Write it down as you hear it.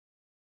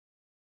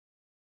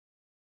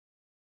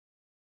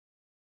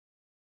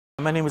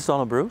My name is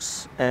Donald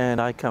Bruce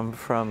and I come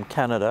from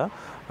Canada.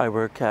 I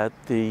work at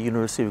the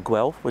University of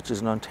Guelph, which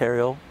is in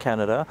Ontario,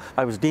 Canada.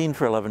 I was Dean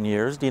for 11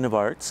 years, Dean of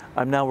Arts.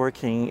 I'm now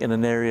working in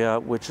an area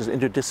which is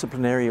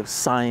interdisciplinary of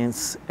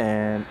science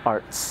and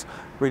arts.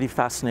 Really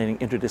fascinating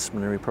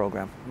interdisciplinary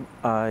program.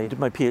 I did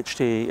my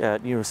PhD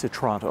at University of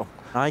Toronto.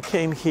 I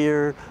came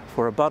here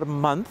for about a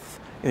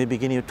month in the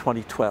beginning of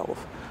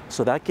 2012.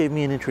 So that gave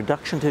me an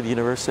introduction to the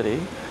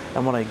university.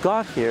 And when I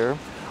got here,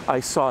 I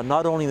saw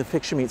not only the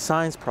Fiction Meets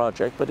Science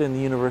project, but in the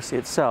university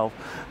itself,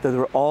 that there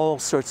were all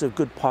sorts of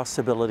good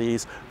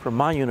possibilities for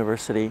my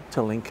university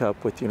to link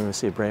up with the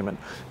University of Bremen.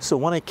 So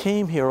when I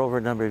came here over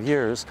a number of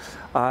years,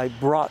 I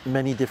brought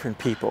many different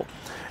people.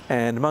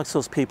 And amongst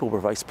those people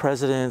were vice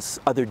presidents,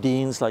 other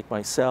deans like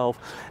myself.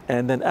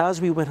 And then as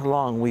we went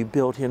along, we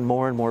built in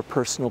more and more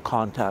personal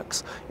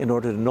contacts in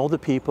order to know the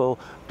people,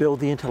 build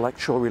the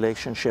intellectual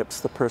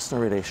relationships, the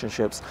personal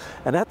relationships.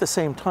 And at the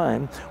same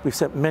time, we've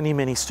sent many,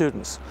 many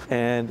students.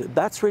 And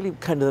that's really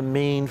kind of the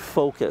main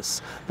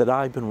focus that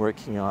I've been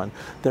working on.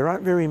 There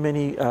aren't very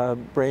many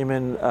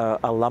Bremen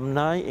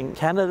alumni. In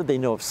Canada, they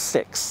know of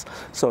 6,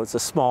 so it's a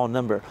small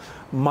number.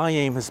 My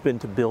aim has been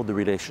to build the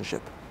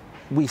relationship.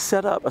 We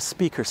set up a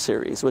speaker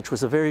series, which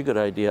was a very good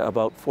idea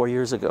about 4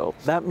 years ago.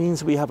 That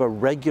means we have a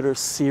regular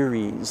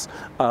series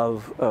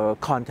of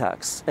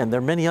contacts, and there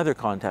are many other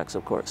contacts,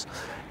 of course.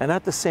 And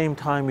at the same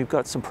time, we've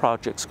got some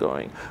projects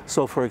going.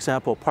 So for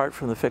example, apart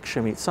from the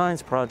Fiction Meets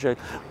Science project,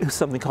 we have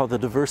something called the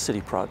Diversity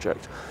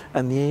Project.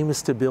 And the aim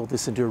is to build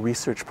this into a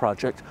research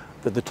project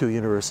that the 2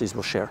 universities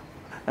will share.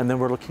 And then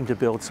we're looking to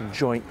build some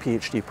joint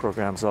PhD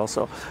programs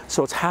also.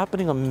 So it's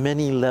happening on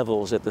many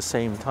levels at the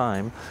same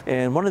time.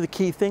 And one of the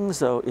key things,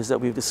 though, is that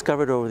we've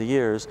discovered over the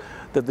years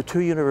that the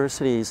 2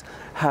 universities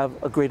have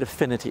a great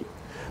affinity.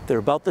 They're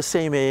about the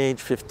same age,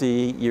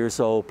 50 years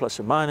old plus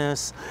or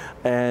minus,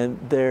 and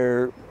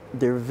their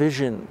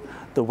vision,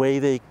 the way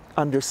they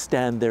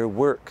understand their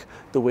work,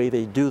 the way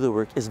they do the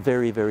work is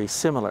very, very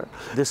similar.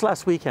 This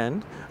last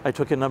weekend, I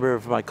took a number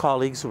of my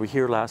colleagues who were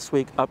here last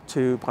week up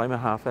to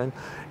Bremerhaven,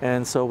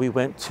 and so we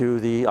went to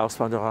the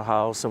Amabassador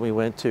house and we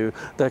went to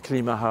the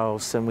Klima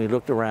house and we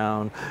looked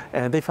around,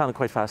 and they found it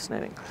quite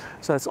fascinating.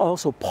 So that's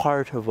also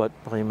part of what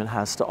Bremen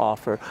has to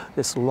offer,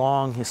 this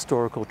long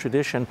historical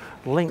tradition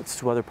linked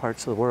to other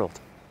parts of the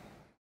world.